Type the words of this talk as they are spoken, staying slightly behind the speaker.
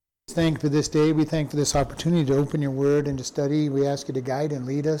Thank you for this day. We thank you for this opportunity to open your word and to study. We ask you to guide and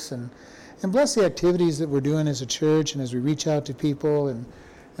lead us and bless the activities that we're doing as a church and as we reach out to people and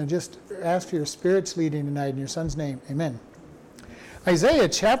just ask for your Spirit's leading tonight in your Son's name. Amen. Isaiah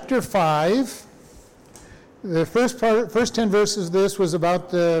chapter 5. The first 10 verses of this was about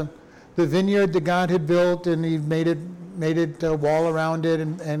the vineyard that God had built, and he made it a wall around it,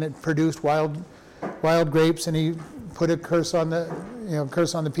 and it produced wild grapes, and he put a curse on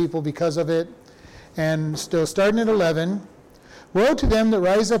the people because of it. And still starting at 11, woe to them that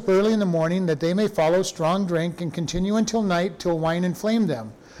rise up early in the morning, that they may follow strong drink and continue until night, till wine inflame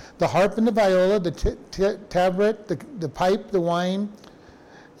them. The harp and the viola, the tabret, the pipe, the wine,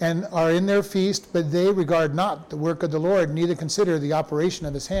 and are in their feast, but they regard not the work of the Lord, neither consider the operation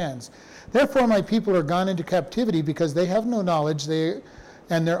of his hands. Therefore my people are gone into captivity, because they have no knowledge,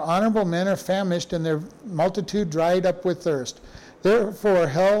 and their honorable men are famished, and their multitude dried up with thirst. Therefore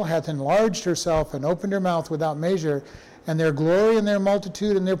hell hath enlarged herself, and opened her mouth without measure, and their glory and their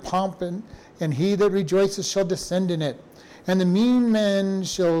multitude and their pomp, and he that rejoices shall descend in it. And the mean man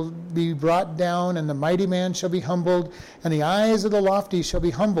shall be brought down, and the mighty man shall be humbled, and the eyes of the lofty shall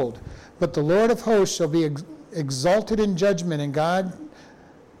be humbled. But the Lord of hosts shall be exalted in judgment, and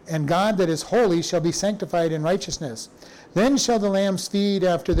God that is holy shall be sanctified in righteousness. Then shall the lambs feed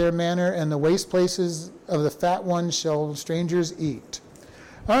after their manner, and the waste places of the fat ones shall strangers eat.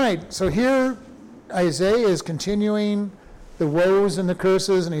 All right, so here Isaiah is continuing the woes and the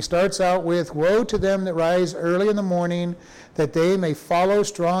curses, and he starts out with, woe to them that rise early in the morning, that they may follow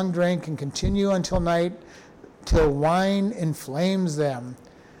strong drink and continue until night, till wine inflames them.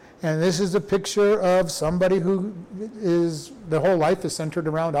 And this is a picture of somebody who their whole life is centered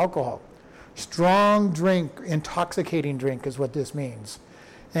around alcohol. Strong drink, intoxicating drink is what this means.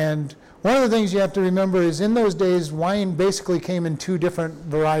 And one of the things you have to remember is in those days, wine basically came in two different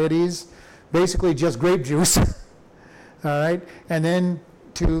varieties, basically just grape juice. All right, and then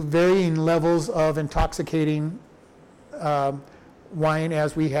to varying levels of intoxicating wine,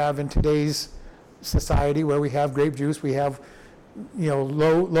 as we have in today's society, where we have grape juice, we have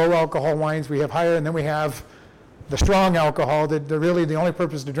low alcohol wines, we have higher, and then we have the strong alcohol. That really the only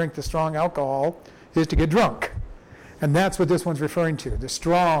purpose to drink the strong alcohol is to get drunk, and that's what this one's referring to: the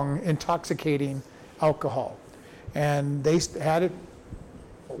strong, intoxicating alcohol. And they had it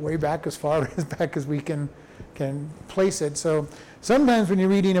way back, as far back as we can place it. So sometimes when you're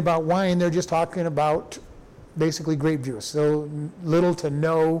reading about wine, they're just talking about basically grape juice, so little to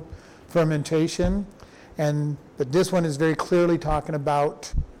no fermentation. But this one is very clearly talking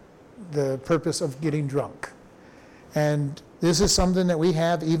about the purpose of getting drunk. And this is something that we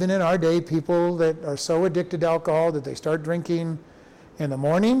have even in our day, people that are so addicted to alcohol that they start drinking in the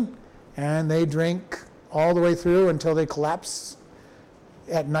morning, and they drink all the way through until they collapse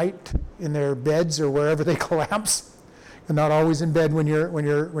at night in their beds or wherever they collapse. You're not always in bed when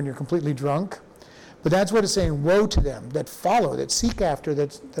you're completely drunk. But that's what it's saying. Woe to them that follow, that seek after,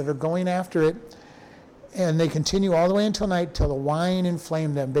 that are going after it, and they continue all the way until night, till the wine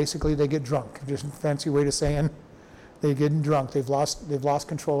inflame them. Basically, they get drunk. Just a fancy way of saying they get drunk. They've lost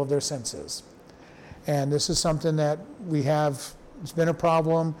control of their senses. And this is something that we have. It's been a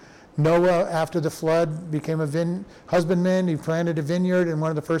problem. Noah, after the flood, became a husbandman. He planted a vineyard, and one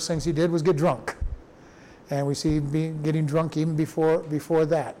of the first things he did was get drunk. And we see him getting drunk even before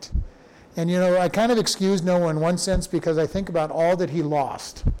that. And I kind of excuse Noah in one sense, because I think about all that he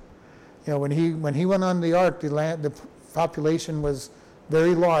lost. When he went on the ark, the population was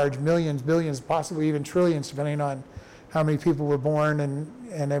very large, millions, billions, possibly even trillions, depending on how many people were born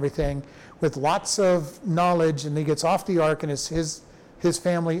and everything, with lots of knowledge. And he gets off the ark, and it's his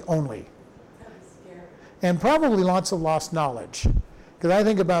family only. And probably lots of lost knowledge. Because I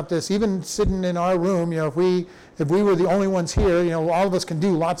think about this, even sitting in our room, if we were the only ones here, all of us can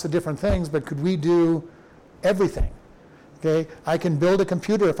do lots of different things, but could we do everything? Okay, I can build a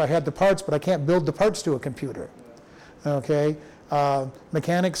computer if I had the parts, but I can't build the parts to a computer. Okay,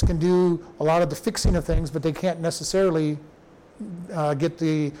 mechanics can do a lot of the fixing of things, but they can't necessarily get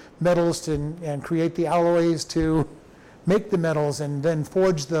the metals and create the alloys to make the metals and then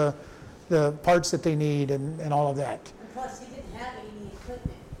forge the parts that they need and all of that. And plus, he didn't have any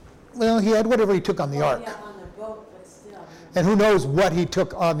equipment. Well, he had whatever he took on the ark. Yeah, on the boat, but still. And who knows what he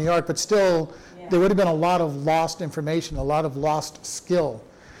took on the ark, but still, there would have been a lot of lost information, a lot of lost skill.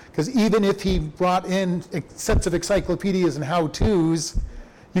 Because even if he brought in sets of encyclopedias and how-tos,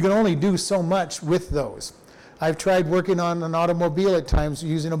 you can only do so much with those. I've tried working on an automobile at times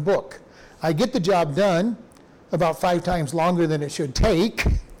using a book. I get the job done about 5 times longer than it should take,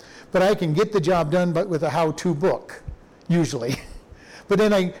 but I can get the job done but with a how-to book, usually. But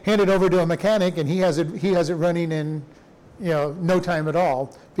then I hand it over to a mechanic, and he has it running in, no time at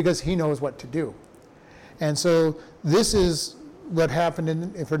all, because he knows what to do. And so this is what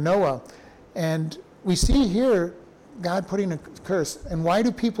happened for Noah. And we see here God putting a curse. And why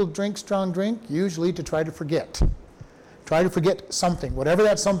do people drink strong drink? Usually to try to forget. Try to forget something, whatever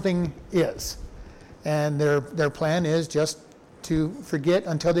that something is. And their plan is just to forget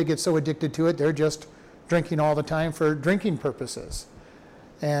until they get so addicted to it, they're just drinking all the time for drinking purposes.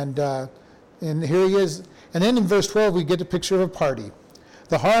 And here he is. And then in verse 12, we get a picture of a party.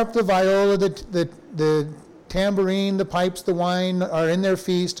 The harp, the viola, the tambourine, the pipes, the wine are in their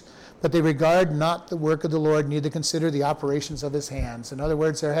feast, but they regard not the work of the Lord, neither consider the operations of his hands. In other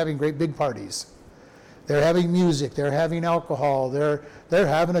words, they're having great big parties. They're having music, they're having alcohol, they're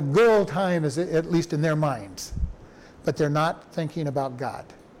having a good old time, at least in their minds. But they're not thinking about God.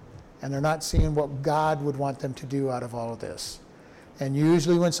 And they're not seeing what God would want them to do out of all of this. And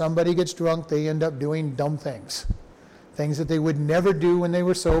usually when somebody gets drunk, they end up doing dumb things. Things that they would never do when they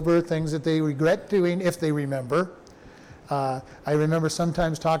were sober, things that they regret doing if they remember. I remember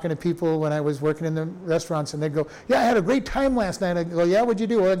sometimes talking to people when I was working in the restaurants, and they'd go, "Yeah, I had a great time last night." I go, "Yeah, what'd you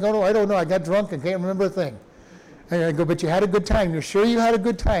do?" Well, I go, "No, I don't know. I got drunk and can't remember a thing." And I go, "But you had a good time. You're sure you had a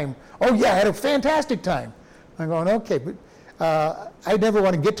good time?" "Oh, yeah, I had a fantastic time." I'm going, "Okay, but I never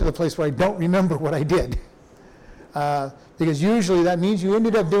want to get to the place where I don't remember what I did." Because usually that means you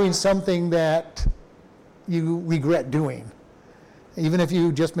ended up doing something that you regret doing, even if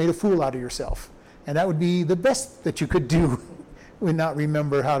you just made a fool out of yourself. And that would be the best that you could do when not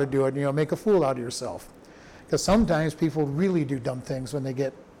remember how to do it, make a fool out of yourself. Because sometimes people really do dumb things when they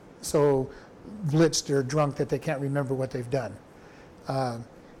get so blitzed or drunk that they can't remember what they've done. And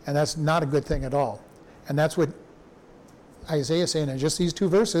that's not a good thing at all. And that's what Isaiah is saying in just these two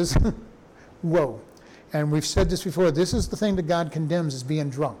verses. Whoa. And we've said this before, this is the thing that God condemns, is being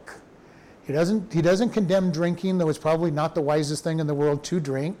drunk. He doesn't condemn drinking, though it's probably not the wisest thing in the world to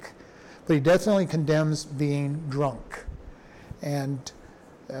drink, but he definitely condemns being drunk. And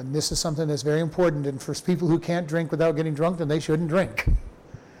this is something that's very important. And for people who can't drink without getting drunk, then they shouldn't drink.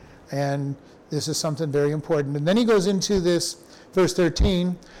 And this is something very important. And then he goes into this, verse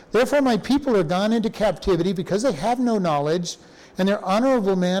 13, "Therefore my people are gone into captivity because they have no knowledge, and their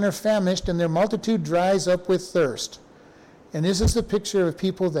honorable men are famished, and their multitude dries up with thirst." And this is the picture of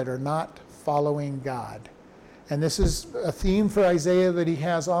people that are not following God. And this is a theme for Isaiah that he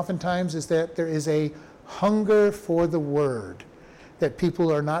has oftentimes, is that there is a hunger for the word, that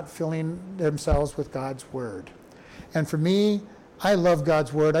people are not filling themselves with God's word. And for me, I love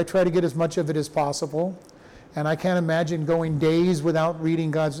God's word. I try to get as much of it as possible. And I can't imagine going days without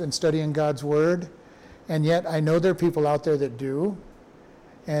reading and studying God's word. And yet I know there are people out there that do,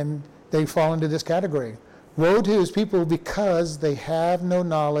 and they fall into this category. Woe to his people because they have no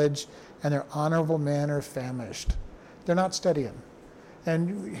knowledge, and their honorable men are famished. They're not studying.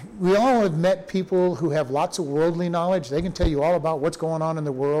 And we all have met people who have lots of worldly knowledge. They can tell you all about what's going on in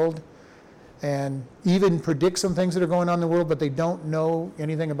the world and even predict some things that are going on in the world, but they don't know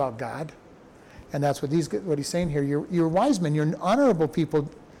anything about God. And that's what he's saying here. Your wise men, your honorable people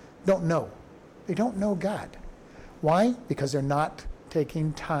don't know. They don't know God. Why? Because they're not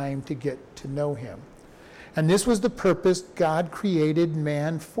taking time to get to know him. And this was the purpose God created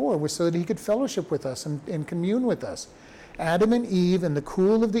man for, was so that he could fellowship with us and commune with us. Adam and Eve, in the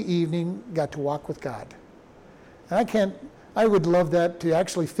cool of the evening, got to walk with God. And I would love that, to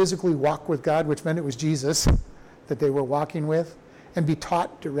actually physically walk with God, which meant it was Jesus that they were walking with, and be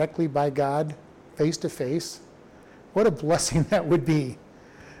taught directly by God, face to face. What a blessing that would be.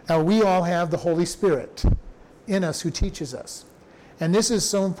 Now, we all have the Holy Spirit in us who teaches us. And this is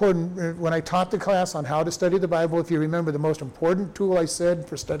so important. When I taught the class on how to study the Bible, if you remember, the most important tool I said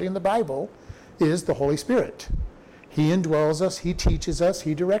for studying the Bible is the Holy Spirit. He indwells us, he teaches us,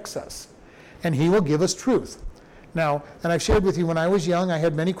 he directs us, and he will give us truth. Now, and I've shared with you, when I was young, I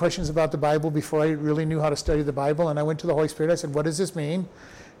had many questions about the Bible before I really knew how to study the Bible, and I went to the Holy Spirit. I said, "What does this mean?"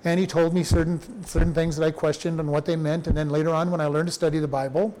 And he told me certain things that I questioned and what they meant, and then later on, when I learned to study the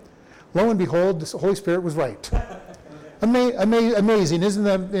Bible, lo and behold, the Holy Spirit was right. Amazing, isn't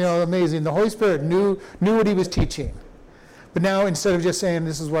that amazing? The Holy Spirit knew what he was teaching. But now, instead of just saying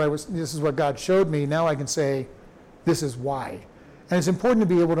this is what God showed me, now I can say this is why. And it's important to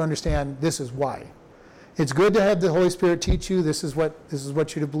be able to understand this is why. It's good to have the Holy Spirit teach you this is what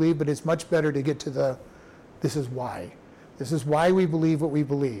you're to believe, but it's much better to get to this is why. This is why we believe what we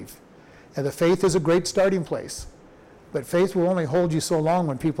believe. And the faith is a great starting place, but faith will only hold you so long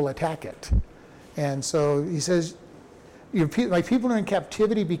when people attack it. And so he says, my people are in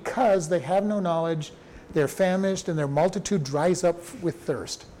captivity because they have no knowledge, they're famished, and their multitude dries up with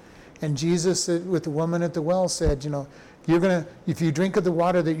thirst. And Jesus, with the woman at the well, said, if you drink of the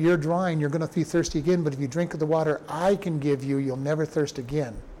water that you're drawing, you're going to be thirsty again. But if you drink of the water I can give you, you'll never thirst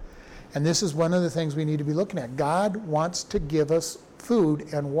again. And this is one of the things we need to be looking at. God wants to give us food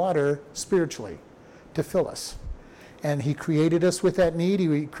and water spiritually to fill us. And he created us with that need.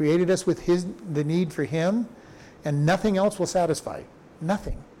 He created us with the need for him. And nothing else will satisfy.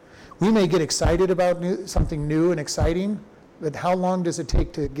 Nothing. We may get excited about something new and exciting, but how long does it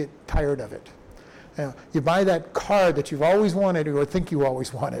take to get tired of it? You buy that car that you've always wanted or think you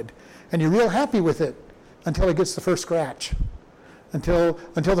always wanted, and you're real happy with it until it gets the first scratch, until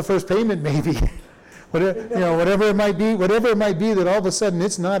the first payment maybe. Whatever it might be, that all of a sudden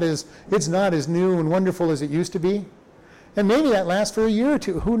it's not as new and wonderful as it used to be. And maybe that lasts for a year or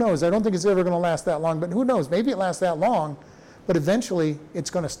two. Who knows? I don't think it's ever going to last that long, but who knows? Maybe it lasts that long, but eventually it's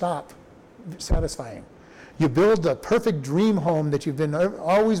going to stop satisfying. You build the perfect dream home that you've been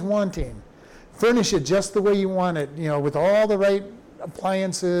always wanting. Furnish it just the way you want it, with all the right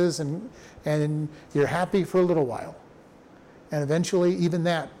appliances, and you're happy for a little while. And eventually even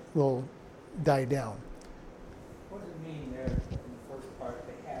that will die down. What does it mean there in the first part,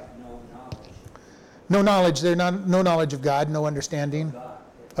 they have no knowledge? No knowledge, no knowledge of God, no understanding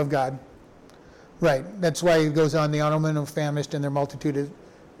of God. Right, that's why it goes on, the honorable are famished and their multitude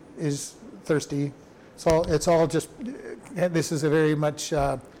is thirsty. So it's all just, this is a very much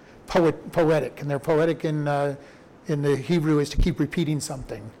poetic, and they're poetic in the Hebrew is to keep repeating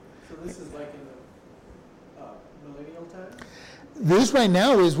something. So this is like in the millennial time? This right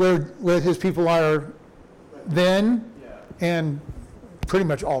now is where his people are then and pretty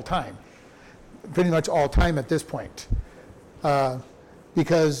much all time. Pretty much all time at this point.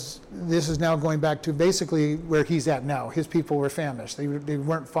 Because this is now going back to basically where he's at now. His people were famished. They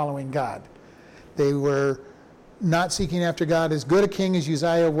weren't following God. They were not seeking after God. As good a king as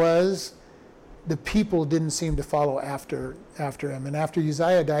Uzziah was, the people didn't seem to follow after him. And after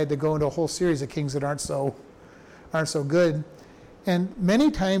Uzziah died, they go into a whole series of kings that aren't so good. And many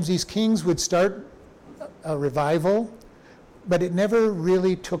times these kings would start a revival, but it never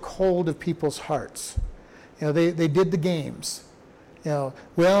really took hold of people's hearts. They did the games.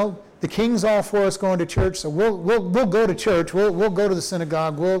 Well, the king's all for us going to church, so we'll go to church. We'll go to the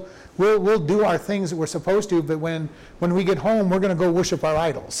synagogue. We'll do our things that we're supposed to. But when we get home, we're going to go worship our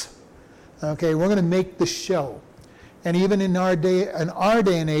idols. Okay, we're going to make the show. And even in our day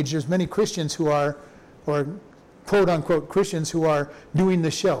and age, there's many Christians who are, or quote unquote Christians who are doing the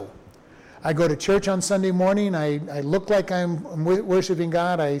show. I go to church on Sunday morning. I look like I'm worshiping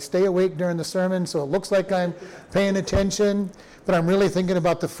God. I stay awake during the sermon, so it looks like I'm paying attention. But I'm really thinking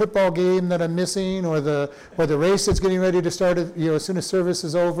about the football game that I'm missing, or the race that's getting ready to start as soon as service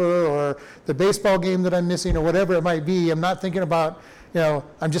is over, or the baseball game that I'm missing, or whatever it might be. I'm not thinking about,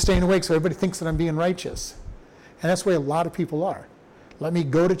 I'm just staying awake so everybody thinks that I'm being righteous. And that's where a lot of people are. Let me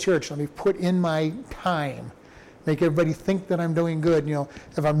go to church. Let me put in my time. Make everybody think that I'm doing good.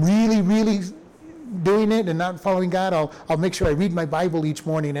 If I'm really, really doing it and not following God, I'll make sure I read my Bible each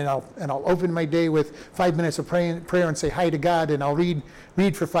morning, and I'll open my day with 5 minutes of prayer and say hi to God, and I'll read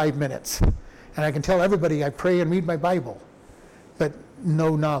for 5 minutes. And I can tell everybody I pray and read my Bible. But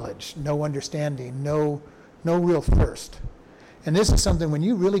no knowledge, no understanding, no real thirst. And this is something, when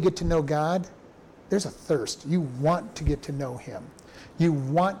you really get to know God, there's a thirst. You want to get to know him. You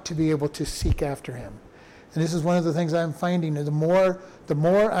want to be able to seek after him. And this is one of the things I'm finding. The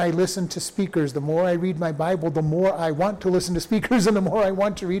more I listen to speakers, the more I read my Bible, the more I want to listen to speakers, and the more I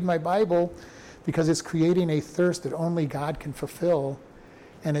want to read my Bible, because it's creating a thirst that only God can fulfill.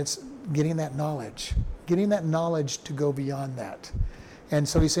 And it's getting that knowledge to go beyond that. And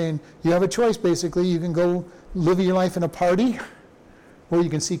so he's saying, you have a choice, basically. You can go live your life in a party, or you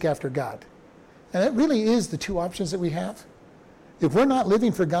can seek after God. And that really is the two options that we have. If we're not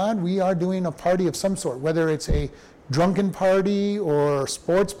living for God, we are doing a party of some sort, whether it's a drunken party or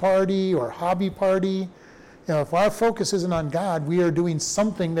sports party or hobby party. If our focus isn't on God, we are doing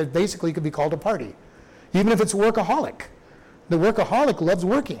something that basically could be called a party. Even if it's a workaholic. The workaholic loves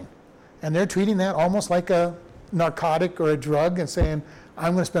working, and they're treating that almost like a narcotic or a drug, and saying,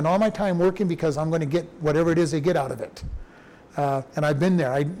 I'm going to spend all my time working because I'm going to get whatever it is they get out of it. And I've been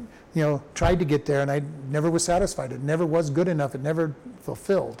there. I tried to get there, and I never was satisfied. It never was good enough. It never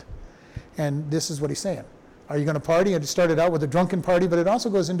fulfilled. And this is what he's saying. Are you going to party? It started out with a drunken party, but it also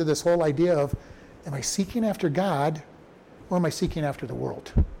goes into this whole idea of, am I seeking after God, or am I seeking after the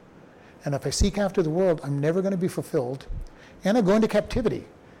world? And if I seek after the world, I'm never going to be fulfilled, and I go into captivity.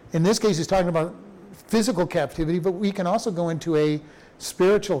 In this case, he's talking about physical captivity, but we can also go into a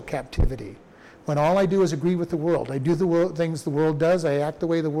spiritual captivity, When all I do is agree with the world. I do things the world does, I act the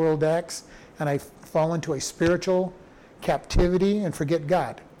way the world acts, and I fall into a spiritual captivity and forget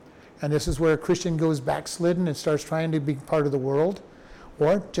God. And this is where a Christian goes backslidden and starts trying to be part of the world,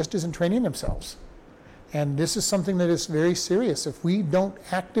 or just isn't training themselves. And this is something that is very serious. If we don't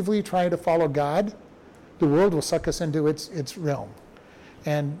actively try to follow God, the world will suck us into its realm.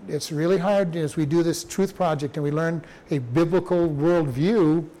 And it's really hard as we do this truth project and we learn a biblical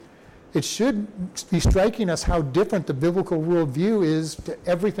worldview. It should be striking us how different the biblical worldview is to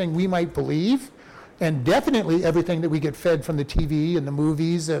everything we might believe, and definitely everything that we get fed from the TV and the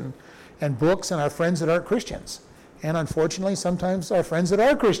movies and books and our friends that aren't Christians. And unfortunately, sometimes our friends that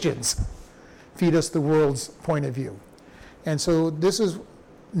are Christians feed us the world's point of view. And so this is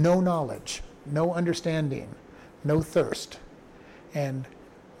no knowledge, no understanding, no thirst. And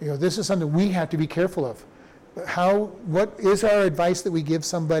this is something we have to be careful of. What is our advice that we give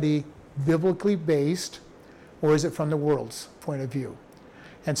somebody biblically based, or is it from the world's point of view?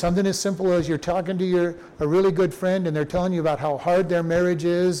 And something as simple as you're talking to a really good friend and they're telling you about how hard their marriage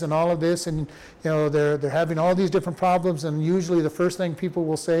is and all of this, and they're having all these different problems, and usually the first thing people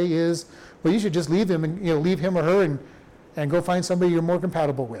will say is, well, you should just leave him and leave him or her and go find somebody you're more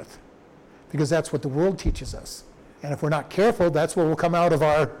compatible with, because that's what the world teaches us. And if we're not careful, that's what will come out of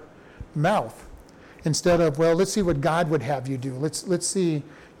our mouth. Instead of, well, let's see what God would have you do. Let's see,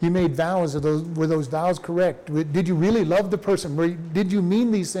 you made vows. Were those vows correct? Did you really love the person? Did you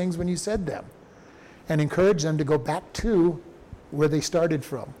mean these things when you said them? And encourage them to go back to where they started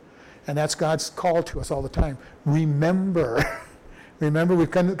from. And that's God's call to us all the time. Remember. Remember,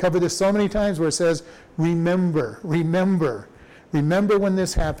 we've covered this so many times where it says, remember. Remember when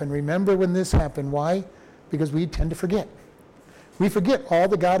this happened. Remember when this happened. Why? Because we tend to forget. We forget all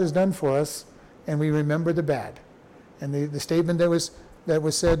that God has done for us, and we remember the bad. And the statement that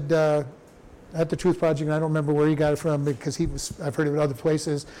was said at the Truth Project, and I don't remember where he got it from because I've heard it in other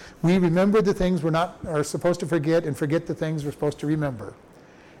places. We remember the things are supposed to forget, and forget the things we're supposed to remember.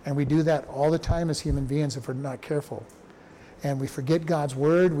 And we do that all the time as human beings if we're not careful. And we forget God's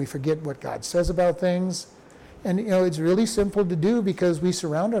word. We forget what God says about things. And it's really simple to do because we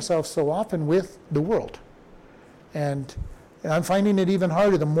surround ourselves so often with the world. And I'm finding it even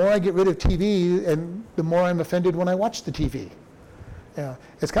harder. The more I get rid of TV, and the more I'm offended when I watch the TV.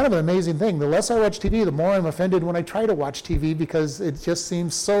 It's kind of an amazing thing. The less I watch TV, the more I'm offended when I try to watch TV, because it just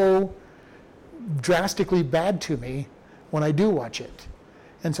seems so drastically bad to me when I do watch it.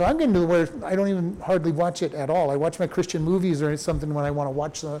 And so I'm getting to where I don't even hardly watch it at all. I watch my Christian movies or something when I want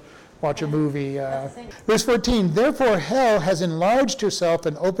to watch a movie. Verse 14, therefore hell has enlarged herself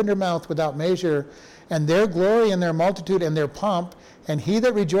and opened her mouth without measure, and their glory and their multitude and their pomp, and he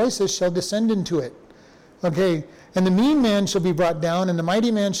that rejoices shall descend into it. Okay, and the mean man shall be brought down, and the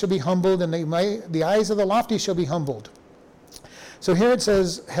mighty man shall be humbled, and the eyes of the lofty shall be humbled. So here it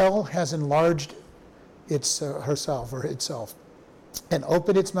says, hell has enlarged herself, and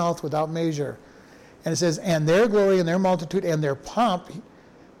opened its mouth without measure. And it says, and their glory and their multitude and their pomp,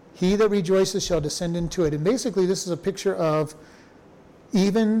 he that rejoices shall descend into it. And basically this is a picture of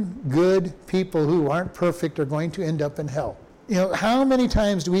even good people who aren't perfect are going to end up in hell. How many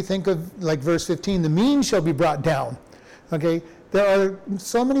times do we think of, like verse 15, the mean shall be brought down? Okay, there are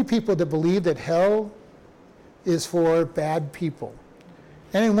so many people that believe that hell is for bad people.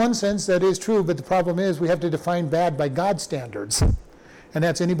 And in one sense that is true, but the problem is we have to define bad by God's standards. And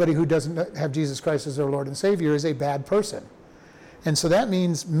that's anybody who doesn't have Jesus Christ as their Lord and Savior is a bad person. And so that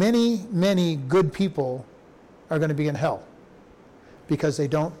means many, many good people are going to be in hell because they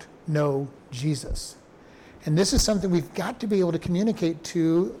don't know Jesus. And this is something we've got to be able to communicate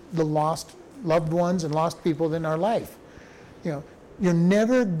to the lost loved ones and lost people in our life. You're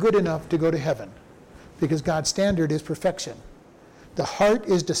never good enough to go to heaven because God's standard is perfection. The heart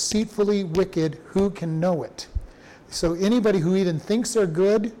is deceitfully wicked, who can know it? So anybody who even thinks they're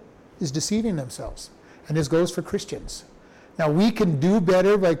good is deceiving themselves. And this goes for Christians. Now we can do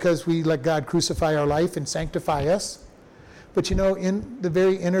better because we let God crucify our life and sanctify us. But in the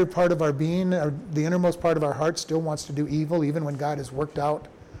very inner part of our being, the innermost part of our heart still wants to do evil, even when God has worked out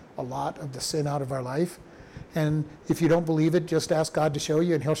a lot of the sin out of our life. And if you don't believe it, just ask God to show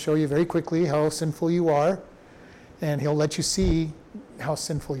you, and he'll show you very quickly how sinful you are. And he'll let you see how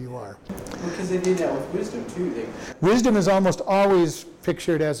sinful you are. Because they did that with wisdom too. Wisdom is almost always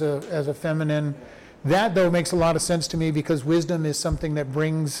pictured as a feminine. That, though, makes a lot of sense to me because wisdom is something that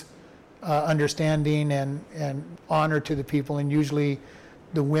brings understanding and honor to the people, and usually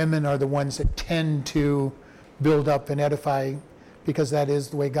the women are the ones that tend to build up and edify because that is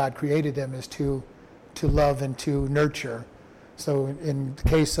the way God created them, is to love and to nurture. So in the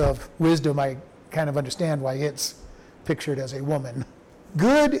case of wisdom, I kind of understand why it's pictured as a woman.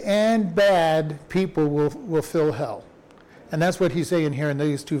 Good and bad people will fill hell. And that's what he's saying here in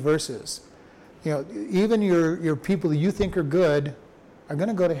these two verses. You know, even your people that you think are good are going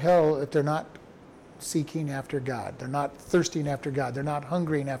to go to hell if they're not seeking after God. They're not thirsting after God. They're not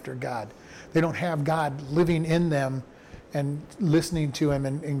hungering after God. They don't have God living in them and listening to him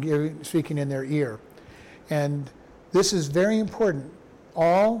and speaking in their ear. And this is very important.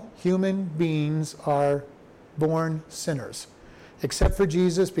 All human beings are born sinners, except for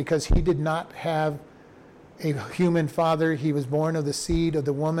Jesus, because he did not have a human father. He was born of the seed of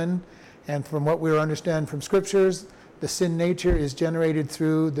the woman. And from what we understand from scriptures, the sin nature is generated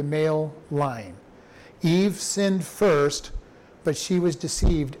through the male line. Eve sinned first, but she was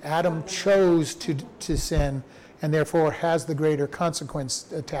deceived. Adam chose to sin, and therefore has the greater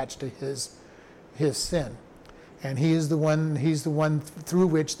consequence attached to his sin. And he's the one through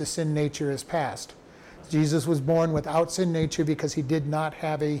which the sin nature is passed. Jesus was born without sin nature because he did not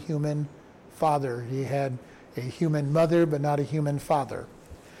have a human father. He had a human mother, but not a human father,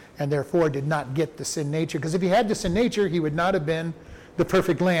 and therefore did not get the sin nature. Because if he had the sin nature, he would not have been the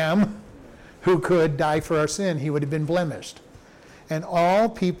perfect lamb who could die for our sin. He would have been blemished. And all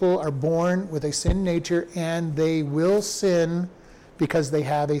people are born with a sin nature, and they will sin because they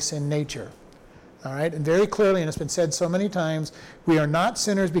have a sin nature. All right, and very clearly, and it's been said so many times, we are not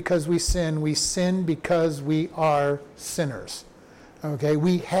sinners because we sin because we are sinners. Okay,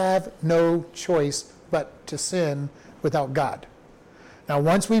 we have no choice but to sin without God. Now,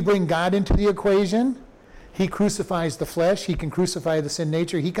 once we bring God into the equation, he crucifies the flesh, he can crucify the sin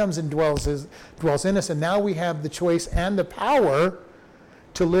nature, he comes and dwells in us, and now we have the choice and the power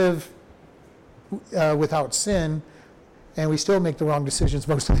to live without sin, and we still make the wrong decisions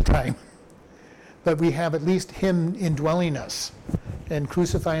most of the time. But we have at least him indwelling us and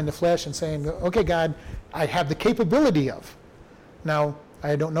crucifying the flesh and saying, okay, God, I have the capability of. Now,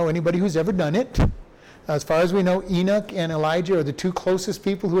 I don't know anybody who's ever done it. As far as we know, Enoch and Elijah are the two closest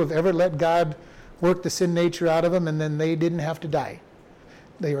people who have ever let God work the sin nature out of them, and then they didn't have to die.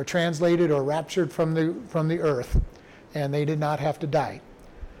 They were translated or raptured from the earth, and they did not have to die.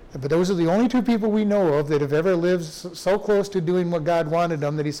 But those are the only two people we know of that have ever lived so close to doing what God wanted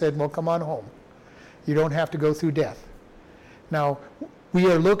them that he said, well, come on home. You don't have to go through death. Now,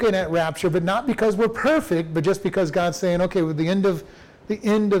 we are looking at rapture, but not because we're perfect, but just because God's saying, okay, well, the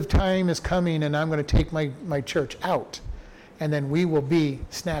end of time is coming, and I'm going to take my church out. And then we will be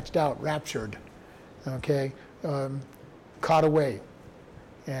snatched out, raptured, okay, caught away.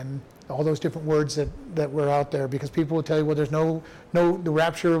 And all those different words that were out there, because people will tell you, well, there's the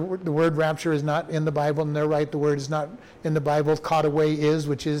word rapture is not in the Bible, and they're right, the word is not in the Bible. Caught away is,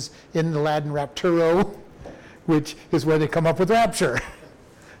 which is in the Latin rapturo, which is where they come up with rapture.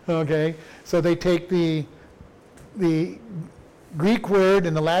 Okay, so they take the Greek word,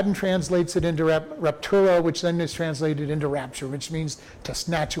 and the Latin translates it into rapturo, which then is translated into rapture, which means to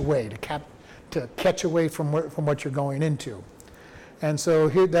snatch away, to catch away from what you're going into. And so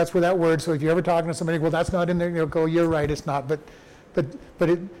here, that's where that word. So if you're ever talking to somebody, well, that's not in there, you'll go, you're right, it's not. But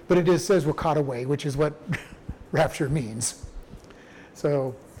it says we're caught away, which is what rapture means.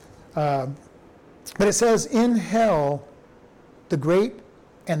 So, but it says in hell, the great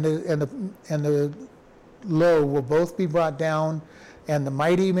and the low will both be brought down, and the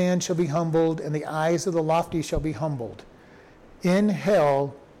mighty man shall be humbled, and the eyes of the lofty shall be humbled. In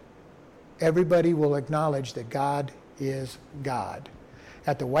hell, everybody will acknowledge that God is God.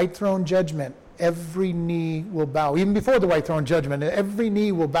 At the white throne judgment, every knee will bow. Even before the white throne judgment, every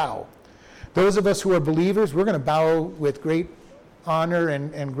knee will bow. Those of us who are believers, we're going to bow with great honor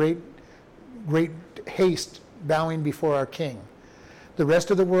and great haste, bowing before our King. The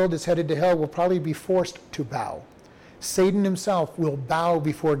rest of the world that's headed to hell will probably be forced to bow. Satan himself will bow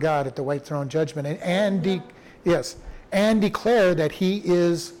before God at the white throne judgment and declare that he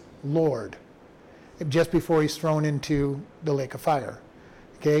is Lord just before he's thrown into the lake of fire.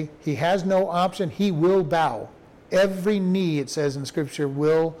 Okay? He has no option. He will bow. Every knee, it says in Scripture,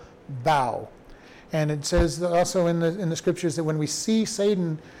 will bow. And it says also in the Scriptures that when we see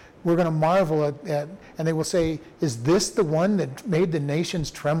Satan, we're going to marvel at, and they will say, is this the one that made the nations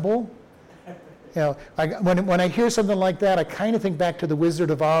tremble? You know, when I hear something like that, I kind of think back to the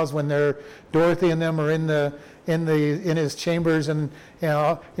Wizard of Oz when Dorothy and them are in his chambers, and you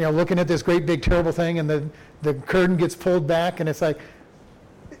know looking at this great big terrible thing, and the curtain gets pulled back, and it's like,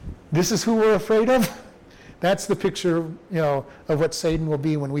 this is who we're afraid of. That's the picture, of what Satan will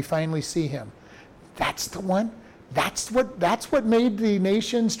be when we finally see him. That's the one. That's what made the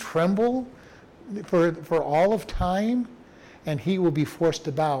nations tremble for all of time. and he will be forced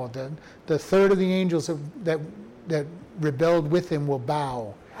to bow. The third of the angels that rebelled with him will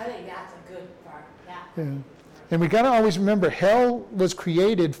bow. I think that's a good part, that. Yeah. And we got to always remember, hell was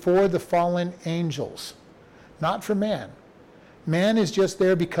created for the fallen angels, not for man. Man is just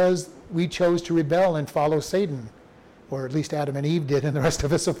there because we chose to rebel and follow Satan, or at least Adam and Eve did, and the rest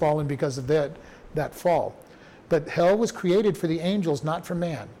of us have fallen because of that fall. But hell was created for the angels, not for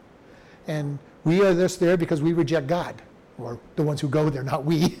man. And we are just there because we reject God, or the ones who go there, not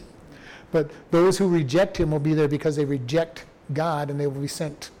we. But those who reject him will be there because they reject God, and they will be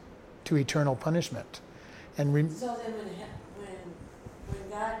sent to eternal punishment. And So then when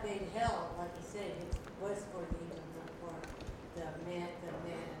God made hell, like you said, it was for the angels, not for the man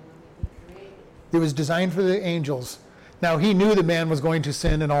when he created. it was designed for the angels. Now, he knew the man was going to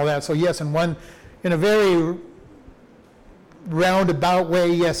sin and all that. So yes, in a very roundabout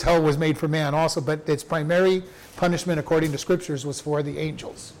way, yes, hell was made for man also, but its primary punishment, according to scriptures, was for the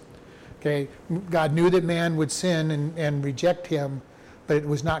angels. Okay, God knew that man would sin and reject him, but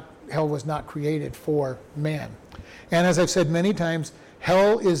hell was not created for man. And as I've said many times,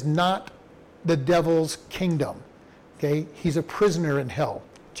 hell is not the devil's kingdom. Okay, he's a prisoner in hell,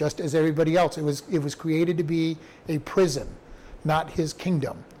 just as everybody else. It was created to be a prison, not his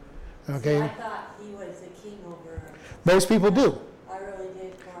kingdom. Okay, See, I thought he was the king over. most people do. I really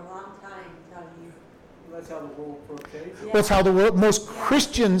did for a long time until you. That's how the world portrays it. Yeah. That's how the world, most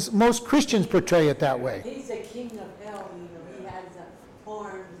Christians portray it that way. He's the king of hell, he has the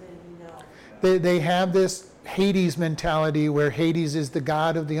horns and They have this Hades mentality where Hades is the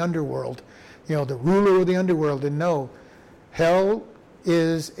god of the underworld, the ruler of the underworld. And no, hell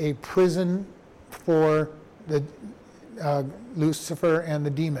is a prison for the Lucifer and the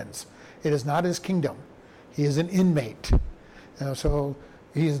demons. It is not his kingdom. He is an inmate. So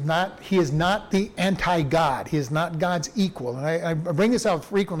he is not the anti-God. He is not God's equal. And I bring this out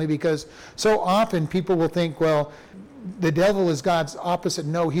frequently because so often people will think, well, the devil is God's opposite.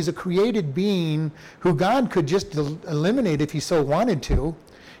 No, he's a created being who God could just eliminate if he so wanted to.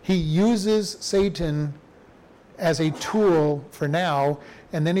 He uses Satan as a tool for now,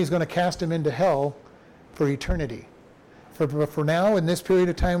 and then he's going to cast him into hell for eternity. For now, in this period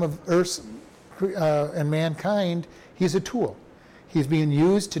of time of earth and mankind, he's a tool. He's being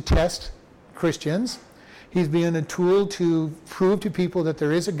used to test Christians. He's being a tool to prove to people that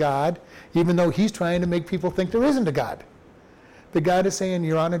there is a God, even though he's trying to make people think there isn't a God. But God is saying,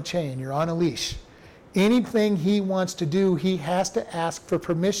 you're on a chain, you're on a leash. Anything he wants to do, he has to ask for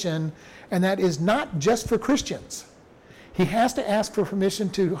permission, and that is not just for Christians. He has to ask for permission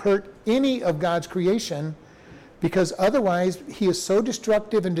to hurt any of God's creation, because otherwise he is so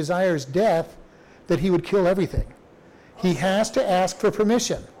destructive and desires death that he would kill everything. He has to ask for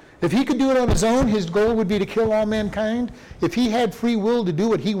permission. If he could do it on his own, his goal would be to kill all mankind. If he had free will to do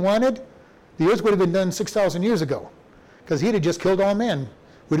what he wanted, the earth would have been done 6,000 years ago, because he'd have just killed all men.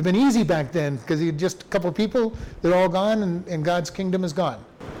 Would have been easy back then, because he had just a couple of people, they're all gone, and God's kingdom is gone.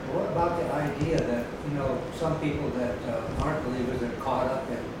 What about the idea that, some people that aren't believers are caught up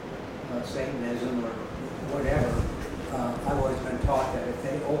in Satanism or whatever? I've always been taught that if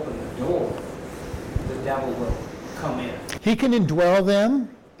they open the door, the devil will come in. He can indwell them,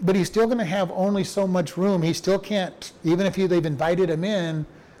 but he's still going to have only so much room. He still can't, even if they've invited him in,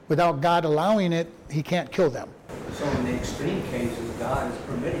 without God allowing it, he can't kill them. So in the extreme cases, God is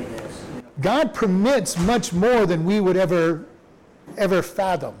permitting this. God permits much more than we would ever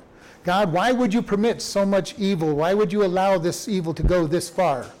fathom. God, why would you permit so much evil? Why would you allow this evil to go this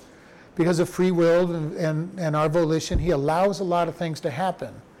far? Because of free will and our volition, he allows a lot of things to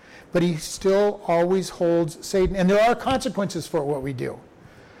happen. But he still always holds Satan. And there are consequences for what we do.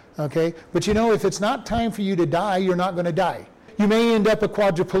 Okay? But if it's not time for you to die, you're not going to die. You may end up a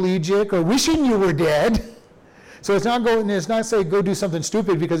quadriplegic or wishing you were dead. So it's not say go do something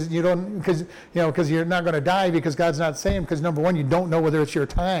stupid because you're not going to die, because God's not saying, because number one, you don't know whether it's your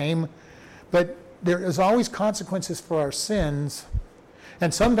time. But there is always consequences for our sins.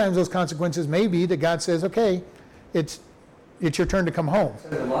 And sometimes those consequences may be that God says, okay, it's your turn to come home. It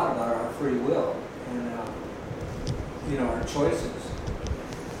says a lot about our free will and our choices.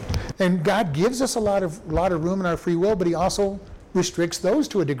 And God gives us a lot of room in our free will, but he also restricts those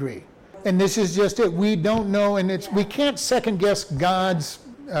to a degree. And this is just it. We don't know, and we can't second guess God's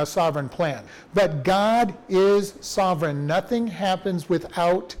sovereign plan. But God is sovereign. Nothing happens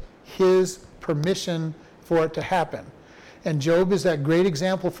without his permission for it to happen. And Job is that great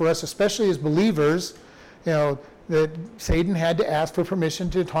example for us, especially as believers, that Satan had to ask for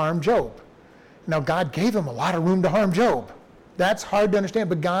permission to harm Job. Now, God gave him a lot of room to harm Job. That's hard to understand,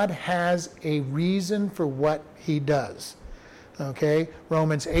 but God has a reason for what he does. Okay,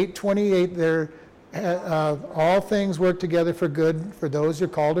 Romans 8:28, all things work together for good for those who are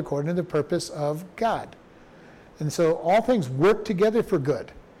called according to the purpose of God. And so all things work together for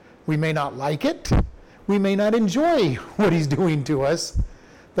good. We may not like it, we may not enjoy what he's doing to us,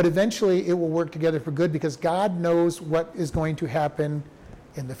 but eventually it will work together for good because God knows what is going to happen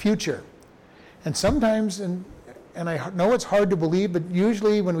in the future. And sometimes, and I know it's hard to believe, but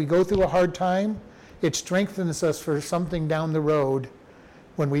usually when we go through a hard time, it strengthens us for something down the road,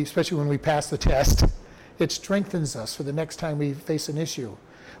 especially when we pass the test. It strengthens us for the next time we face an issue.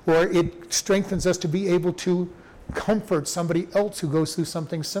 Or it strengthens us to be able to comfort somebody else who goes through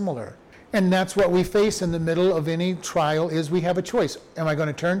something similar. And that's what we face in the middle of any trial is we have a choice. Am I going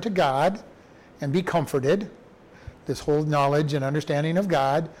to turn to God and be comforted, this whole knowledge and understanding of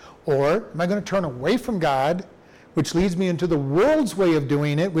God, or am I going to turn away from God, which leads me into the world's way of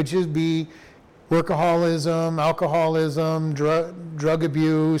doing it, which is be workaholism, alcoholism, drug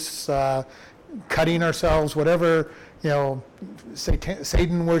abuse, cutting ourselves, whatever,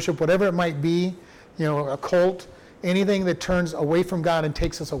 Satan worship, whatever it might be, a cult, anything that turns away from God and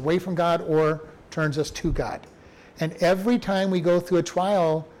takes us away from God or turns us to God. And every time we go through a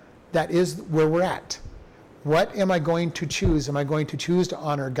trial, that is where we're at. What am I going to choose? Am I going to choose to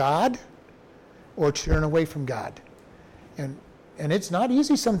honor God or turn away from God? And it's not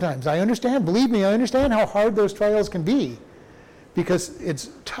easy sometimes. I understand, believe me, I understand how hard those trials can be because it's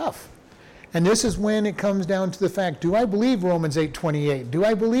tough. And this is when it comes down to the fact, do I believe Romans 8:28? Do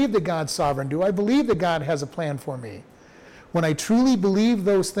I believe that God's sovereign? Do I believe that God has a plan for me? When I truly believe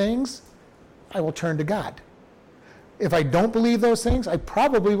those things, I will turn to God. If I don't believe those things, I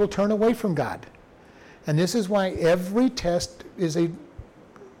probably will turn away from God. And this is why every test is a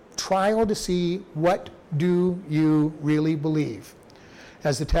trial to see what do you really believe.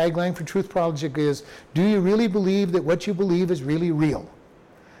 As the tagline for Truth Project is, do you really believe that what you believe is really real?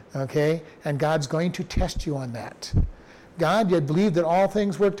 Okay? And God's going to test you on that. God, you believe that all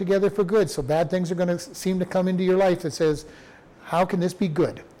things work together for good, so bad things are going to seem to come into your life that says, how can this be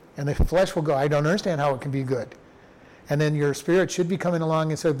good? And the flesh will go, I don't understand how it can be good. And then your spirit should be coming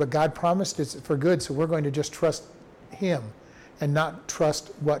along and say, but God promised it's for good, so we're going to just trust him and not trust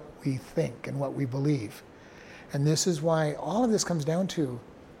what we think and what we believe. And this is why all of this comes down to,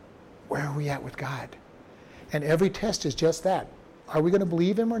 where are we at with God? And every test is just that. Are we going to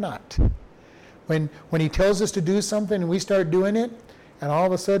believe him or not? When he tells us to do something and we start doing it, and all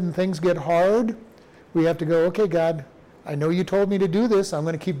of a sudden things get hard, we have to go, okay, God, I know you told me to do this, I'm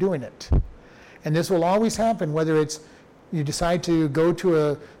going to keep doing it. And this will always happen, whether it's you decide to go to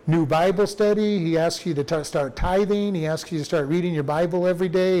a new Bible study, he asks you to start tithing, he asks you to start reading your Bible every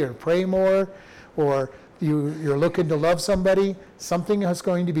day or pray more, or you're looking to love somebody, something is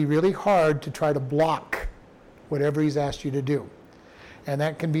going to be really hard to try to block whatever he's asked you to do. And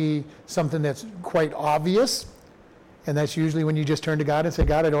that can be something that's quite obvious, and that's usually when you just turn to God and say,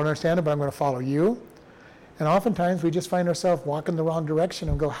 God, I don't understand it, but I'm going to follow you. And oftentimes we just find ourselves walking the wrong direction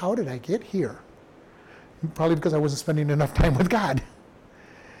and go, how did I get here? Probably because I wasn't spending enough time with God.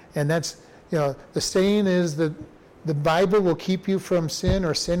 And that's, the saying is that the Bible will keep you from sin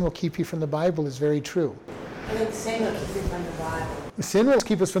or sin will keep you from the Bible is very true. I think sin will keep you from the Bible. Sin will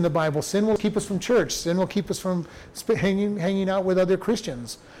keep us from the Bible. Sin will keep us from church. Sin will keep us from hanging out with other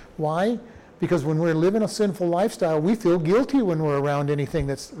Christians. Why? Because when we're living a sinful lifestyle, we feel guilty when we're around anything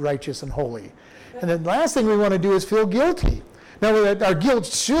that's righteous and holy. And the last thing we want to do is feel guilty. Now, our guilt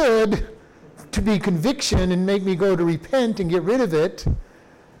should to be conviction and make me go to repent and get rid of it.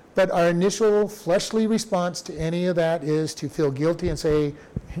 But our initial fleshly response to any of that is to feel guilty and say,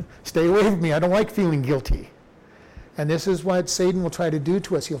 stay away from me. I don't like feeling guilty. And this is what Satan will try to do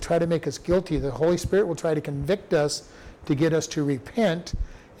to us. He'll try to make us guilty. The Holy Spirit will try to convict us to get us to repent.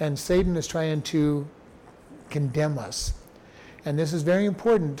 And Satan is trying to condemn us. And this is very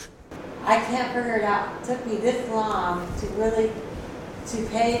important. I can't figure it out. It took me this long to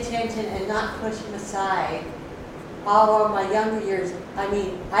pay attention and not push him aside. All of my younger years, I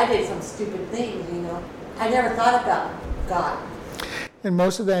did some stupid things, I never thought about God. And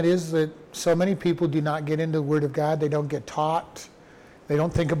most of that is that so many people do not get into the Word of God. They don't get taught. They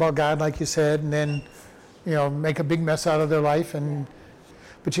don't think about God, like you said, and then, make a big mess out of their life.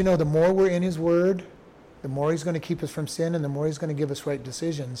 But the more we're in His Word, the more He's going to keep us from sin, and the more He's going to give us right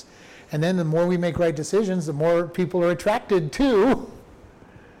decisions. And then the more we make right decisions, the more people are attracted to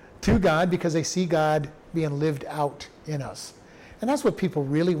God because they see God being lived out in us. And that's what people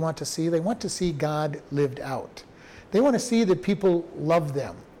really want to see. They want to see God lived out. They want to see that people love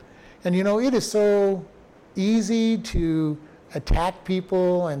them. And it is so easy to attack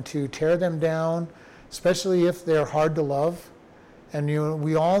people and to tear them down, especially if they're hard to love. And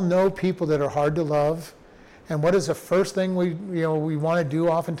we all know people that are hard to love. And what is the first thing we want to do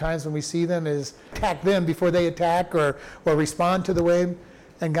oftentimes when we see them is attack them before they attack or respond to the way.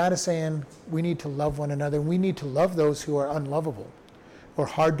 And God is saying we need to love one another. We need to love those who are unlovable or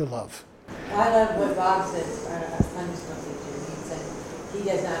hard to love. Well, I love what Bob says, our Sunday school teacher. He said he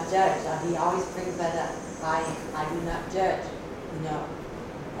does not judge. He always brings that up. I do not judge.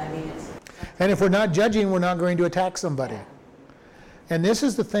 I mean, it's. And if we're not judging, we're not going to attack somebody. And this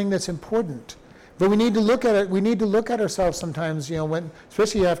is the thing that's important. But we need to look at it. We need to look at ourselves sometimes,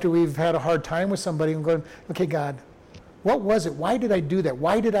 especially after we've had a hard time with somebody, and going, okay, God, what was it? Why did I do that?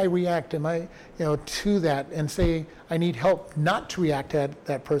 Why did I react? To that, and say I need help not to react to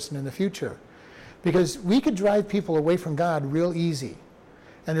that person in the future, because we could drive people away from God real easy.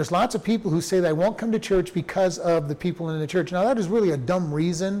 And there's lots of people who say they won't come to church because of the people in the church. Now that is really a dumb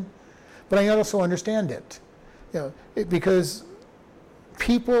reason, but I also understand it. Because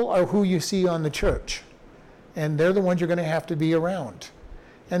people are who you see on the church, and they're the ones you're going to have to be around.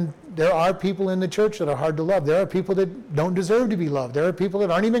 And there are people in the church that are hard to love. There are people that don't deserve to be loved. There are people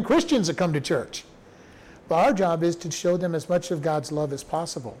that aren't even Christians that come to church. But our job is to show them as much of God's love as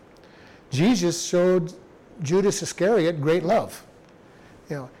possible. Jesus showed Judas Iscariot great love.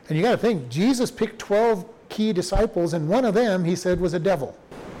 And you got to think, Jesus picked 12 key disciples, and one of them, he said, was a devil.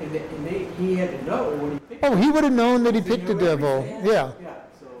 And he had to know when he picked Oh, he would have known that he picked a knew devil. everything. Yeah. Yeah,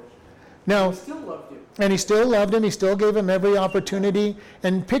 so Now, he still loved him. and he still loved him. He still gave him every opportunity.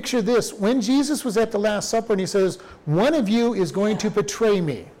 And picture this. When Jesus was at the Last Supper and he says, one of you is going to betray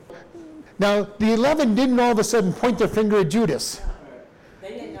me. Now, the 11 didn't all of a sudden point their finger at Judas. They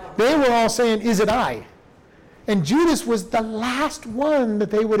didn't know. They were all saying, is it I? And Judas was the last one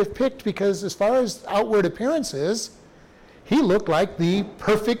that they would have picked, because as far as outward appearances, he looked like the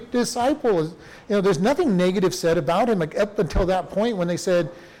perfect disciple. There's nothing negative said about him up until that point when they said,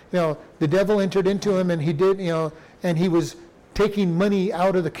 the devil entered into him and he did, and he was taking money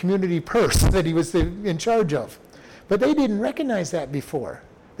out of the community purse that he was in charge of. But they didn't recognize that before.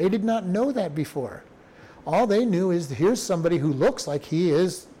 They did not know that before. All they knew is here's somebody who looks like he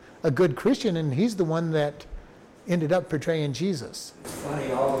is a good Christian, and he's the one that ended up portraying Jesus. It's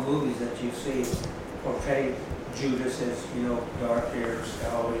funny, all the movies that you see portray Judas as, dark-haired,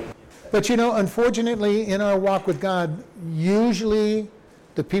 scowly. But unfortunately, in our walk with God, usually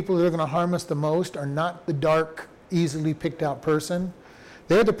the people that are going to harm us the most are not the dark, easily picked out person.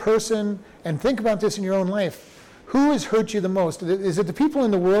 They're the person, and think about this in your own life. Who has hurt you the most? Is it the people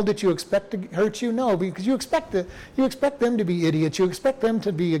in the world that you expect to hurt you? No, because you expect them to be idiots. You expect them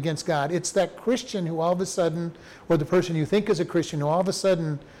to be against God. It's that Christian who all of a sudden, or the person you think is a Christian, who all of a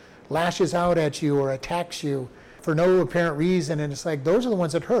sudden lashes out at you or attacks you for no apparent reason. And it's like, those are the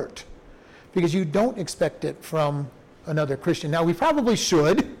ones that hurt, because you don't expect it from another Christian. Now, we probably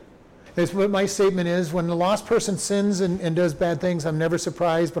should. That's what my statement is. When the lost person sins and does bad things, I'm never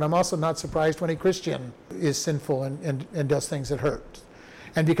surprised, but I'm also not surprised when a Christian is sinful and does things that hurt.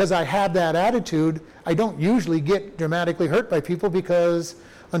 And because I have that attitude, I don't usually get dramatically hurt by people, because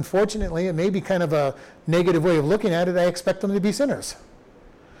unfortunately, it may be kind of a negative way of looking at it, I expect them to be sinners.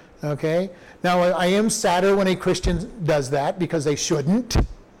 Okay? Now, I am sadder when a Christian does that, because they shouldn't,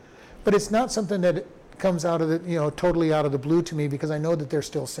 but it's not something that comes out of the, totally out of the blue to me, because I know that they're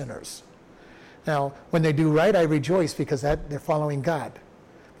still sinners. Now, when they do right, I rejoice, because they're following God.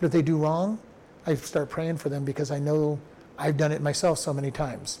 But if they do wrong, I start praying for them, because I know I've done it myself so many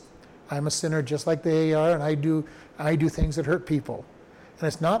times. I'm a sinner just like they are, and I do things that hurt people. And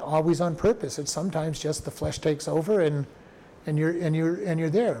it's not always on purpose. It's sometimes just the flesh takes over and you're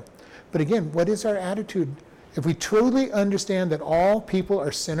there. But again, what is our attitude? If we truly understand that all people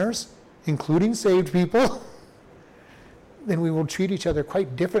are sinners, including saved people, then we will treat each other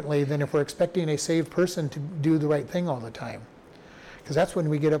quite differently than if we're expecting a saved person to do the right thing all the time. Because that's when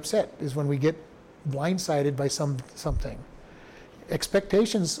we get upset, is when we get blindsided by something.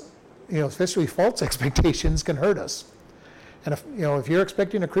 Expectations, especially false expectations, can hurt us. And if you're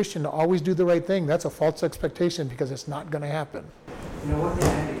expecting a Christian to always do the right thing, that's a false expectation, because it's not going to happen. One thing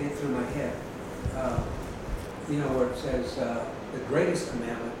I had to get through my head, where it says the greatest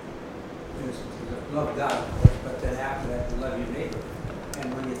commandment is to love God, but then after that to love your neighbor.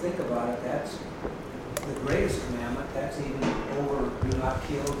 And when you think about it, that's the greatest commandment. That's even over do not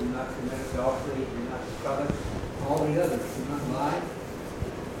kill, do not commit adultery, do not covet, all the others, do not lie.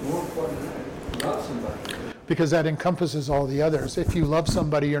 More important than that, love somebody. Because that encompasses all the others. If you love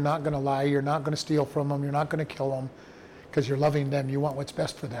somebody, you're not going to lie, you're not going to steal from them, you're not going to kill them, because you're loving them, you want what's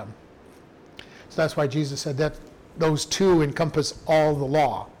best for them. So that's why Jesus said that those two encompass all the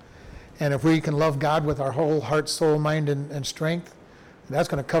law. And if we can love God with our whole heart, soul, mind, and strength, That's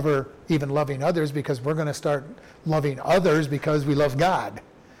going to cover even loving others, because we're going to start loving others because we love God.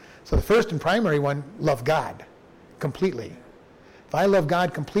 So the first and primary one, love God completely. If I love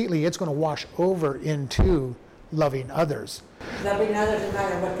God completely, it's going to wash over into loving others. Loving others no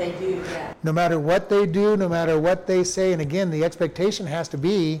matter what they do, yeah. No matter what they do, no matter what they say. And again, the expectation has to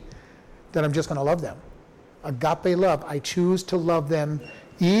be that I'm just going to love them. Agape love. I choose to love them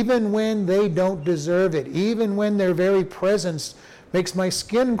even when they don't deserve it. Even when their very presence makes my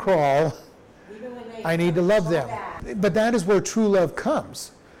skin crawl, Even when they I need to love them. But that is where true love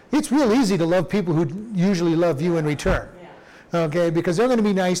comes. It's real easy to love people who usually love you in return. Okay, because they're going to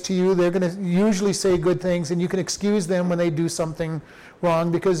be nice to you, they're going to usually say good things, and you can excuse them when they do something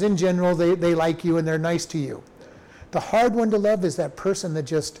wrong, because in general they like you and they're nice to you. The hard one to love is that person that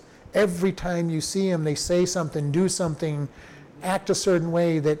just, every time you see them, they say something, do something, act a certain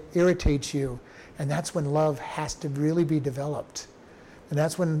way that irritates you. And that's when love has to really be developed. And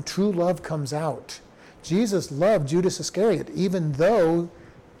that's when true love comes out. Jesus loved Judas Iscariot, even though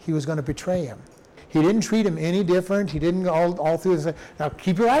he was going to betray him. He didn't treat him any different. He didn't all through this. Now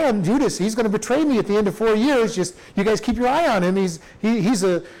keep your eye on Judas. He's going to betray me at the end of 4 years. Just you guys keep your eye on him. He's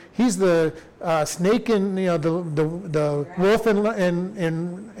the snake in the wolf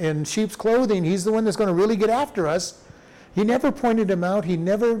in sheep's clothing. He's the one that's going to really get after us. He never pointed him out. He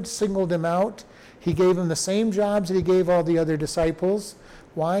never singled him out. He gave him the same jobs that he gave all the other disciples.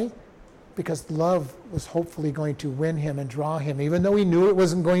 Why? Because love was hopefully going to win him and draw him. Even though he knew it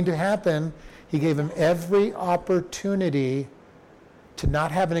wasn't going to happen, he gave him every opportunity to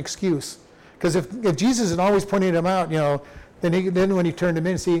not have an excuse. Because if Jesus had always pointed him out, then when he turned him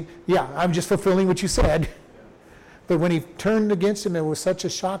in, see, yeah, I'm just fulfilling what you said. But when he turned against him, it was such a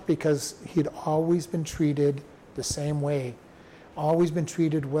shock, because he'd always been treated the same way, always been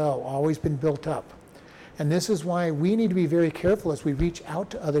treated well, always been built up. And this is why we need to be very careful as we reach out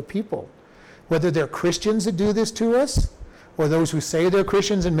to other people, whether they're Christians that do this to us, or those who say they're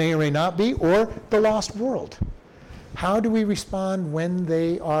Christians and may or may not be, or the lost world. How do we respond when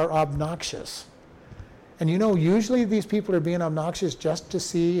they are obnoxious? And usually these people are being obnoxious just to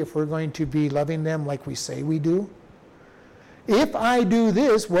see if we're going to be loving them like we say we do. If I do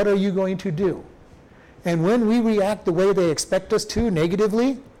this, what are you going to do? And when we react the way they expect us to,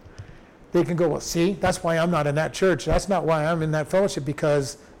 negatively, they can go, well, see, that's why I'm not in that church. That's not why I'm in that fellowship,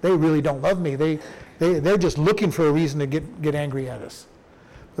 because they really don't love me. They're just looking for a reason to get angry at us.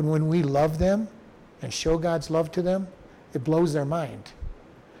 But when we love them and show God's love to them, it blows their mind.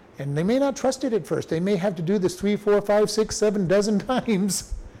 And they may not trust it at first. They may have to do this 3, 4, 5, 6, 7 dozen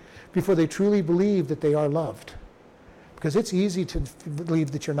times before they truly believe that they are loved. Because it's easy to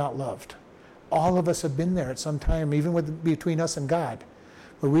believe that you're not loved. All of us have been there at some time, even between us and God,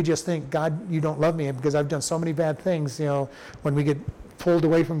 where we just think, God, you don't love me because I've done so many bad things, when we get pulled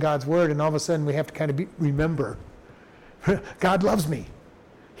away from God's word, and all of a sudden we have to kind of remember, God loves me.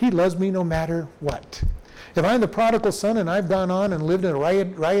 He loves me no matter what. If I'm the prodigal son and I've gone on and lived a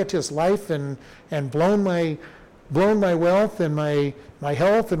riotous life and blown my wealth and my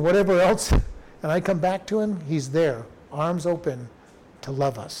health and whatever else, and I come back to him, he's there, arms open to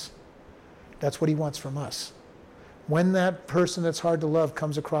love us. That's what he wants from us. When that person that's hard to love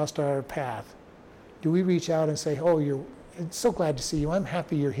comes across our path, do we reach out and say, oh, I'm so glad to see you. I'm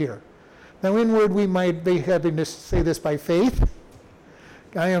happy you're here. Now, inward, we might be having to say this by faith.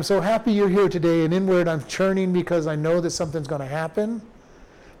 I am so happy you're here today, and inward, I'm churning because I know that something's going to happen.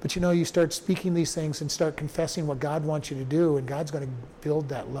 But you start speaking these things and start confessing what God wants you to do, and God's going to build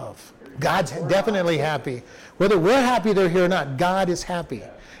that love. God's definitely happy. Whether we're happy they're here or not, God is happy.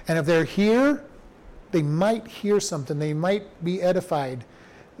 And if they're here, they might hear something. They might be edified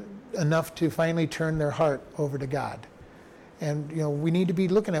enough to finally turn their heart over to God. And, we need to be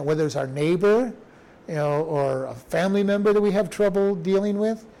looking at whether it's our neighbor, or a family member that we have trouble dealing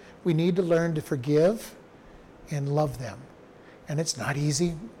with. We need to learn to forgive and love them. And it's not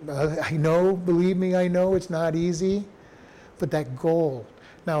easy. I know, believe me, I know it's not easy. But that goal.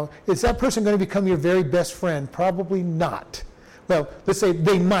 Now, is that person going to become your very best friend? Probably not. Well, let's say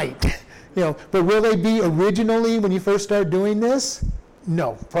they might. But will they be originally when you first start doing this?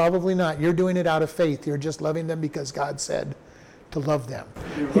 No, probably not. You're doing it out of faith. You're just loving them because God said to love them.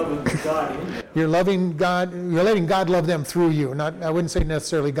 You're loving God in them. You're loving God. You're letting God love them through you. I wouldn't say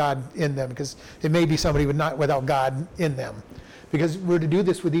necessarily God in them, because it may be somebody without God in them. Because we're to do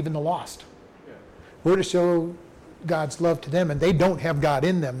this with even the lost. Yeah. We're to show God's love to them, and they don't have God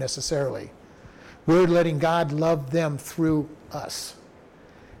in them necessarily. We're letting God love them through us.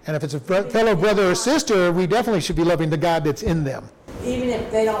 And if it's a fellow brother or sister, we definitely should be loving the God that's in them. Even if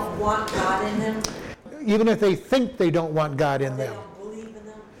they don't want God in them? Even if they think they don't want God in They them. don't believe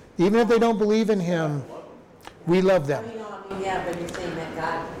Even if they don't believe in him, we love them. Yeah, but you're saying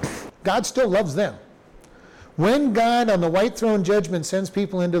that God still loves them. When God on the white throne judgment sends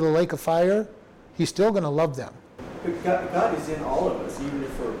people into the lake of fire, he's still going to love them. But God is in all of us, even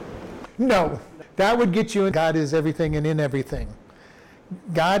if we're... No, that would get you in. God is everything and in everything.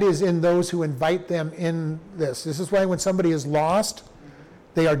 God is in those who invite them in this. This is why when somebody is lost,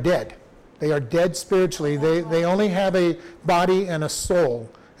 they are dead. They are dead spiritually. They only have a body and a soul.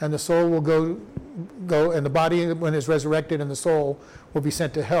 And the soul will go, and the body, when it's resurrected, and the soul will be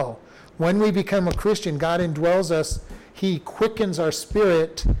sent to hell. When we become a Christian, God indwells us. He quickens our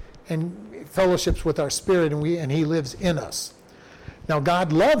spirit and fellowships with our spirit, and he lives in us. Now,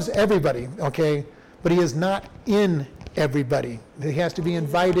 God loves everybody, okay, but he is not in everybody. He has to be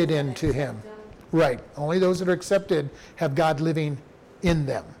invited into him. Right. Only those that are accepted have God living in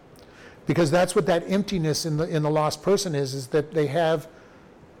them. Because that's what that emptiness in the lost person is that they have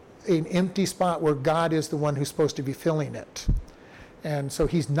an empty spot where God is the one who's supposed to be filling it. And so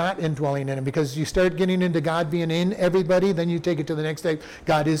he's not indwelling in him, because you start getting into God being in everybody, then you take it to the next step.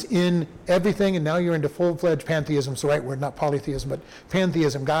 God is in everything, and now you're into full-fledged pantheism. So right word, not polytheism, but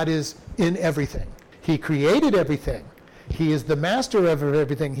pantheism. God is in everything. He created everything. He is the master of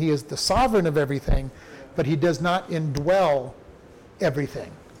everything. He is the sovereign of everything, but he does not indwell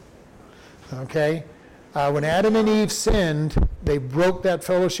everything. Okay? When Adam and Eve sinned, they broke that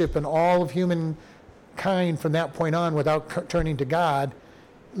fellowship, and all of humankind from that point on, without turning to God,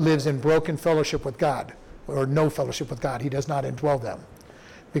 lives in broken fellowship with God, or no fellowship with God. He does not indwell them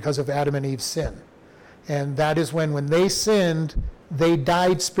because of Adam and Eve's sin. And that is when they sinned, they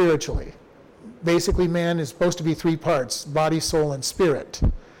died spiritually. Basically, man is supposed to be three parts: body, soul, and spirit.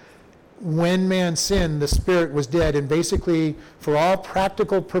 When man sinned, the spirit was dead, and basically, for all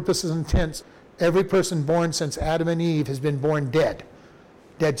practical purposes and intents, every person born since Adam and Eve has been born dead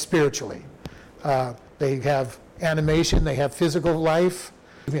spiritually. They have animation, they have physical life,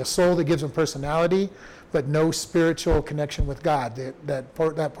 a soul that gives them personality, but no spiritual connection with God. That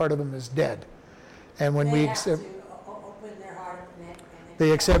part of them is dead. And when we accept, they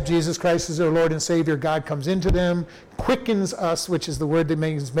accept Jesus Christ as their Lord and Savior, God comes into them, quickens us, which is the word that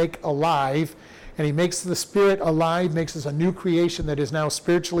means make alive, and he makes the spirit alive, makes us a new creation that is now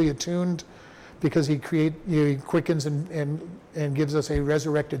spiritually attuned, because he quickens and gives us a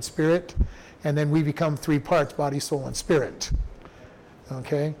resurrected spirit, and then we become three parts: body, soul, and spirit.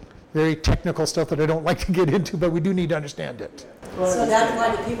 Okay? Very technical stuff that I don't like to get into, but we do need to understand it. So that's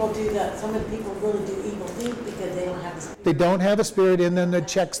why the people do that. Some of the people really do evil things because they don't have the spirit. They don't have a spirit in them that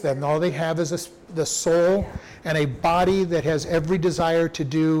checks them. All they have is the soul and a body that has every desire to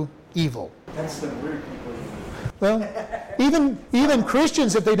do evil. That's the weird people. Well, even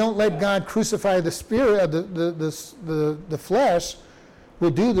Christians, if they don't let God crucify the spirit, the flesh,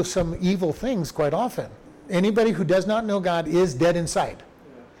 will do some evil things quite often. Anybody who does not know God is dead inside.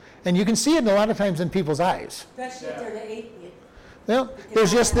 And you can see it a lot of times in people's eyes. Especially if they're the atheist. Well,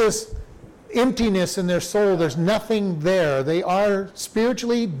 there's just this emptiness in their soul. There's nothing there. They are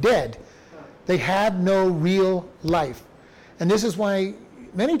spiritually dead. They have no real life. And this is why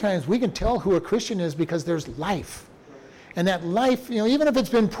many times we can tell who a Christian is, because there's life. And that life, even if it's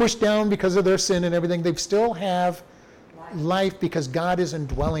been pushed down because of their sin and everything, they still have life because God is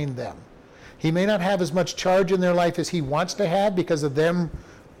indwelling them. He may not have as much charge in their life as he wants to have because of them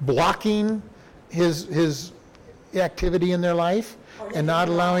blocking his activity in their life and not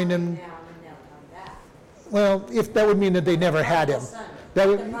allowing them. Well, if that would mean that they never had him. That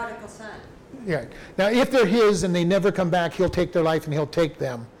would, the prodigal son. yeah. Now, if they're his and they never come back, he'll take their life and he'll take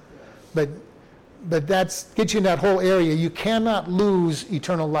them. But that gets you in that whole area. You cannot lose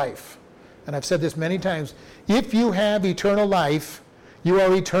eternal life. And I've said this many times. If you have eternal life, you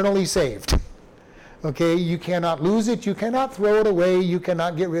are eternally saved. Okay? You cannot lose it. You cannot throw it away. You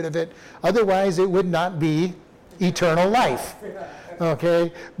cannot get rid of it. Otherwise, it would not be eternal life.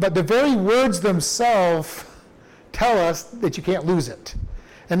 Okay? But the very words themselves tell us that you can't lose it.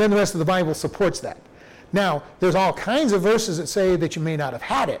 And then the rest of the Bible supports that. Now, there's all kinds of verses that say that you may not have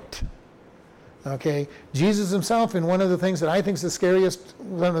had it. Okay? Jesus himself, in one of the things that I think is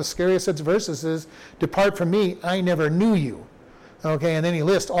one of the scariest sets of verses is, "Depart from me, I never knew you." Okay? And then he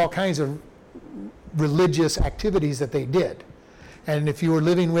lists all kinds of religious activities that they did. And if you were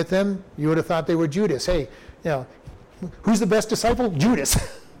living with them, you would have thought they were Judas. Hey, who's the best disciple? Judas.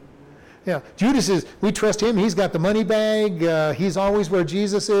 Judas is, we trust him. He's got the money bag. He's always where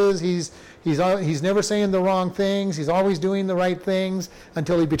Jesus is. He's never saying the wrong things. He's always doing the right things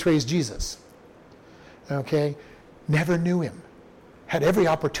until he betrays Jesus. Okay? Never knew him. Had every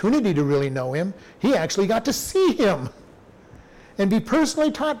opportunity to really know him. He actually got to see him. and be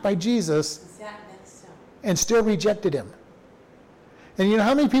personally taught by Jesus Sat next to him. and still rejected him. And you know,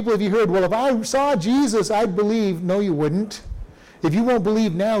 how many people have you heard, well, if I saw Jesus, I'd believe? No, you wouldn't. If you won't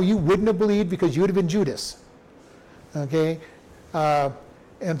believe now, you wouldn't have believed because you would have been Judas. Okay?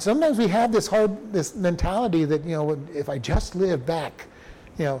 And sometimes we have this mentality that, you know, if I just lived back,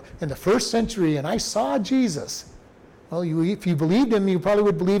 you know, in the first century and I saw Jesus, well, if you believed him, you probably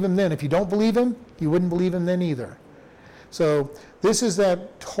would believe him then. If you don't believe him, you wouldn't believe him then either. So this is that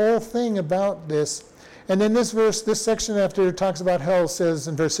whole thing about this. And then this section after it talks about hell says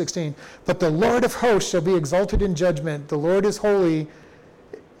in verse 16, but the Lord of hosts shall be exalted in judgment. The Lord is holy,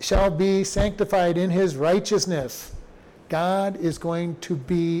 shall be sanctified in his righteousness. God is going to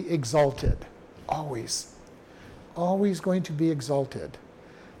be exalted. Always. Always going to be exalted.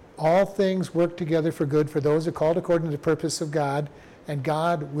 All things work together for good for those who are called according to the purpose of God, and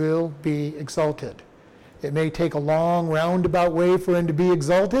God will be exalted. It may take a long roundabout way for him to be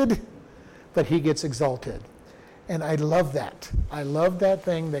exalted, but he gets exalted. And I love that. I love that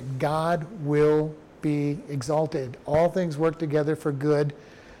thing that God will be exalted. All things work together for good.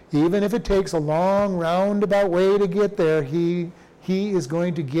 Even if it takes a long roundabout way to get there, he is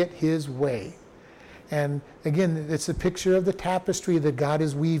going to get his way. And again, it's a picture of the tapestry that God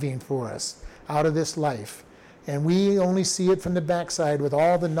is weaving for us out of this life. And we only see it from the backside with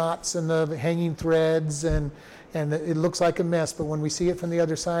all the knots and the hanging threads, and it looks like a mess. But when we see it from the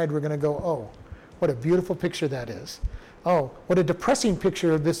other side, we're going to go, oh, what a beautiful picture that is. Oh, what a depressing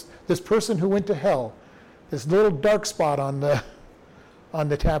picture of this person who went to hell. This little dark spot on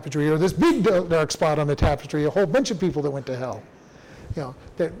the tapestry, or this big dark spot on the tapestry, a whole bunch of people that went to hell. You know,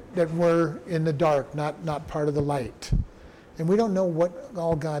 that were in the dark, not part of the light. And we don't know what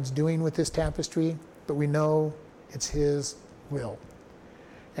all God's doing with this tapestry, but we know it's his will.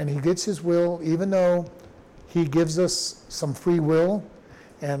 And he gets his will even though he gives us some free will.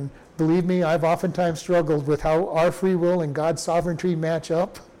 And believe me, I've oftentimes struggled with how our free will and God's sovereignty match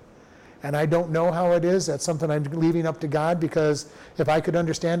up. And I don't know how it is. That's something I'm leaving up to God, because if I could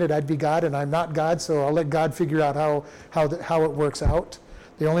understand it, I'd be God, and I'm not God, so I'll let God figure out how it works out.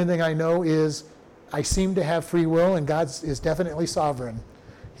 The only thing I know is I seem to have free will, and God is definitely sovereign.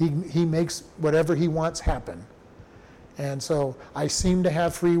 He makes whatever he wants happen. And so I seem to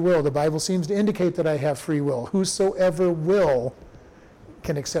have free will. The Bible seems to indicate that I have free will. Whosoever will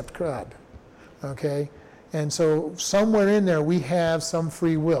can accept God. Okay? And so somewhere in there we have some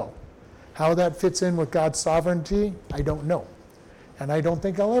free will. How that fits in with God's sovereignty, I don't know. And I don't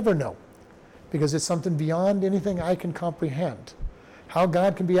think I'll ever know, because it's something beyond anything I can comprehend. How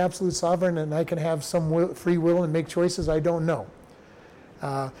God can be absolute sovereign and I can have some free will and make choices, I don't know.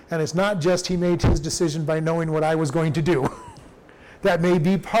 And it's not just he made his decision by knowing what I was going to do. That may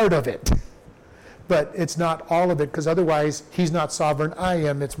be part of it. But it's not all of it, because otherwise he's not sovereign, I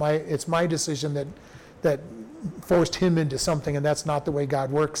am. It's my decision that forced him into something, and that's not the way God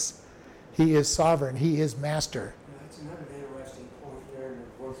works. He is sovereign. He is master. That's another interesting point there in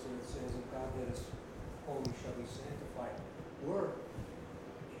the verse where it says, "If God that is holy shall be sanctified." We're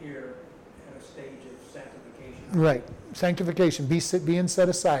here at a stage of sanctification. Right. Sanctification, being set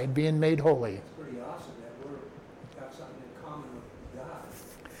aside, being made holy. It's pretty awesome that we've got something in common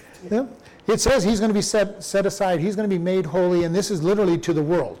with God. Yeah. It says he's going to be set aside. He's going to be made holy, and this is literally to the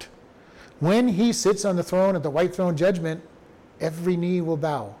world. When he sits on the throne at the white throne judgment, every knee will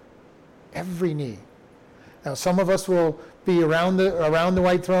bow. Every knee. Now, some of us will be around the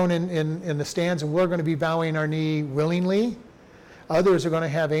white throne in the stands, and we're going to be bowing our knee willingly. Others are going to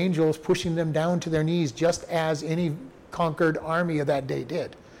have angels pushing them down to their knees, just as any conquered army of that day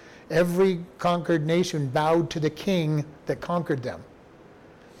did. Every conquered nation bowed to the king that conquered them.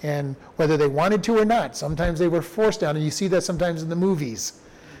 And whether they wanted to or not, sometimes they were forced down. And you see that sometimes in the movies,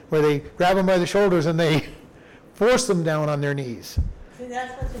 where they grab them by the shoulders and they force them down on their knees. See,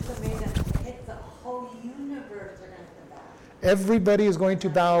 that's what's just amazing. It's the whole universe are going to bow. Everybody is going to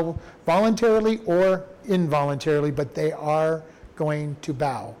bow voluntarily or involuntarily, but they are going to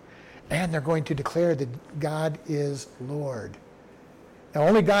bow. And they're going to declare that God is Lord. Now,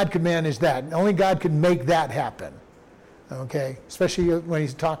 only God could manage that. Only God could make that happen. Okay? Especially when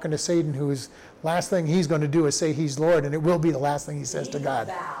he's talking to Satan, whose last thing he's going to do is say he's Lord, and it will be the last thing he says to God.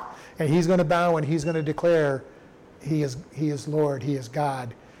 Bow. And he's going to bow, and he's going to declare he is Lord, he is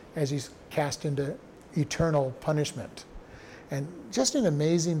God, as he's cast into eternal punishment. And just an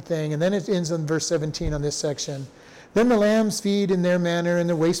amazing thing. And then it ends in verse 17 on this section. Then the lambs feed in their manner in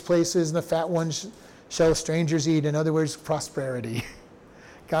the waste places, and the fat ones shall strangers eat. In other words, prosperity.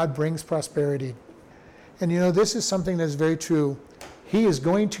 God brings prosperity. And you know, this is something that's very true. He is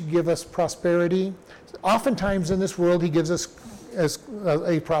going to give us prosperity. Oftentimes in this world, he gives us as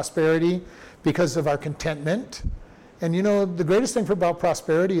a prosperity because of our contentment. And you know, the greatest thing about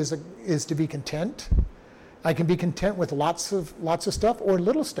prosperity is to be content. I can be content with lots of stuff or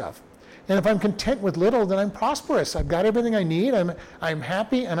little stuff. And if I'm content with little, then I'm prosperous. I've got everything I need. I'm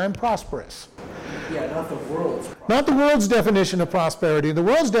happy and I'm prosperous. Yeah, not the world's. Not the world's definition of prosperity. The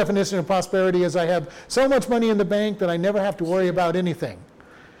world's definition of prosperity is I have so much money in the bank that I never have to worry about anything.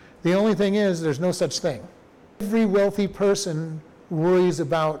 The only thing is there's no such thing. Every wealthy person worries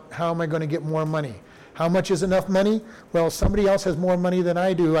about how am I going to get more money. How much is enough money? Well, somebody else has more money than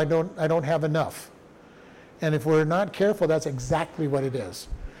I do. I don't have enough. And if we're not careful, that's exactly what it is.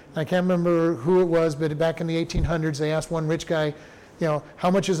 I can't remember who it was, but back in the 1800s, they asked one rich guy, you know, how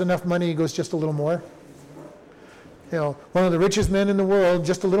much is enough money? He goes, just a little more. You know, one of the richest men in the world,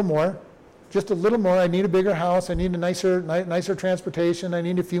 just a little more. Just a little more. I need a bigger house. I need a nicer transportation. I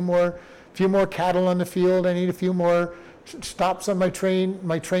need a few more cattle on the field. I need a few more stops on my train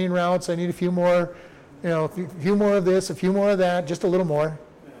routes. I need a few more, you know, a few more of this, a few more of that, just a little more.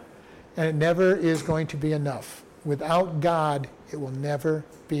 And it never is going to be enough. Without God, it will never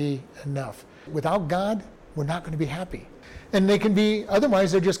be enough. Without God, we're not going to be happy. And they can be,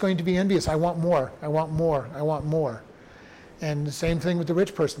 otherwise they're just going to be envious. I want more, I want more, I want more. And the same thing with the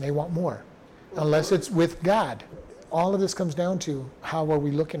rich person, they want more. Unless it's with God. All of this comes down to how are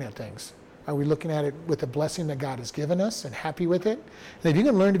we looking at things? Are we looking at it with the blessing that God has given us and happy with it? And if you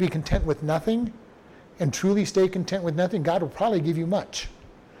can learn to be content with nothing and truly stay content with nothing, God will probably give you much.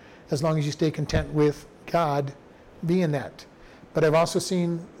 As long as you stay content with God being that. But I've also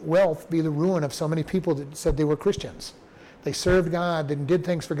seen wealth be the ruin of so many people that said they were Christians. They served God and did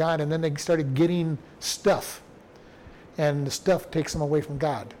things for God, and then they started getting stuff. And the stuff takes them away from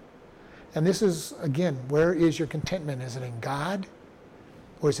God. And this is, again, where is your contentment? Is it in God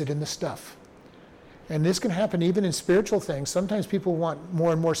or is it in the stuff? And this can happen even in spiritual things. Sometimes people want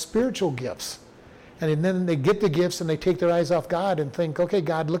more and more spiritual gifts. And then they get the gifts and they take their eyes off God and think, okay,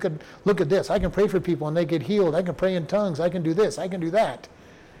 God, look at this. I can pray for people and they get healed. I can pray in tongues. I can do this. I can do that.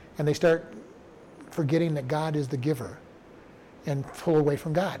 And they start forgetting that God is the giver and pull away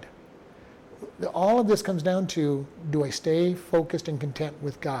from God. All of this comes down to, do I stay focused and content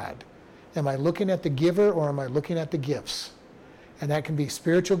with God? Am I looking at the giver or am I looking at the gifts? And that can be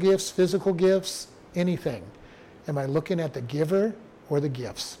spiritual gifts, physical gifts, anything. Am I looking at the giver or the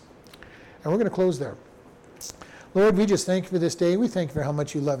gifts? And we're going to close there. Lord, we just thank you for this day. We thank you for how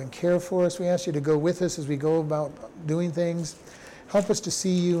much you love and care for us. We ask you to go with us as we go about doing things. Help us to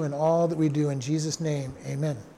see you in all that we do. In Jesus' name, amen.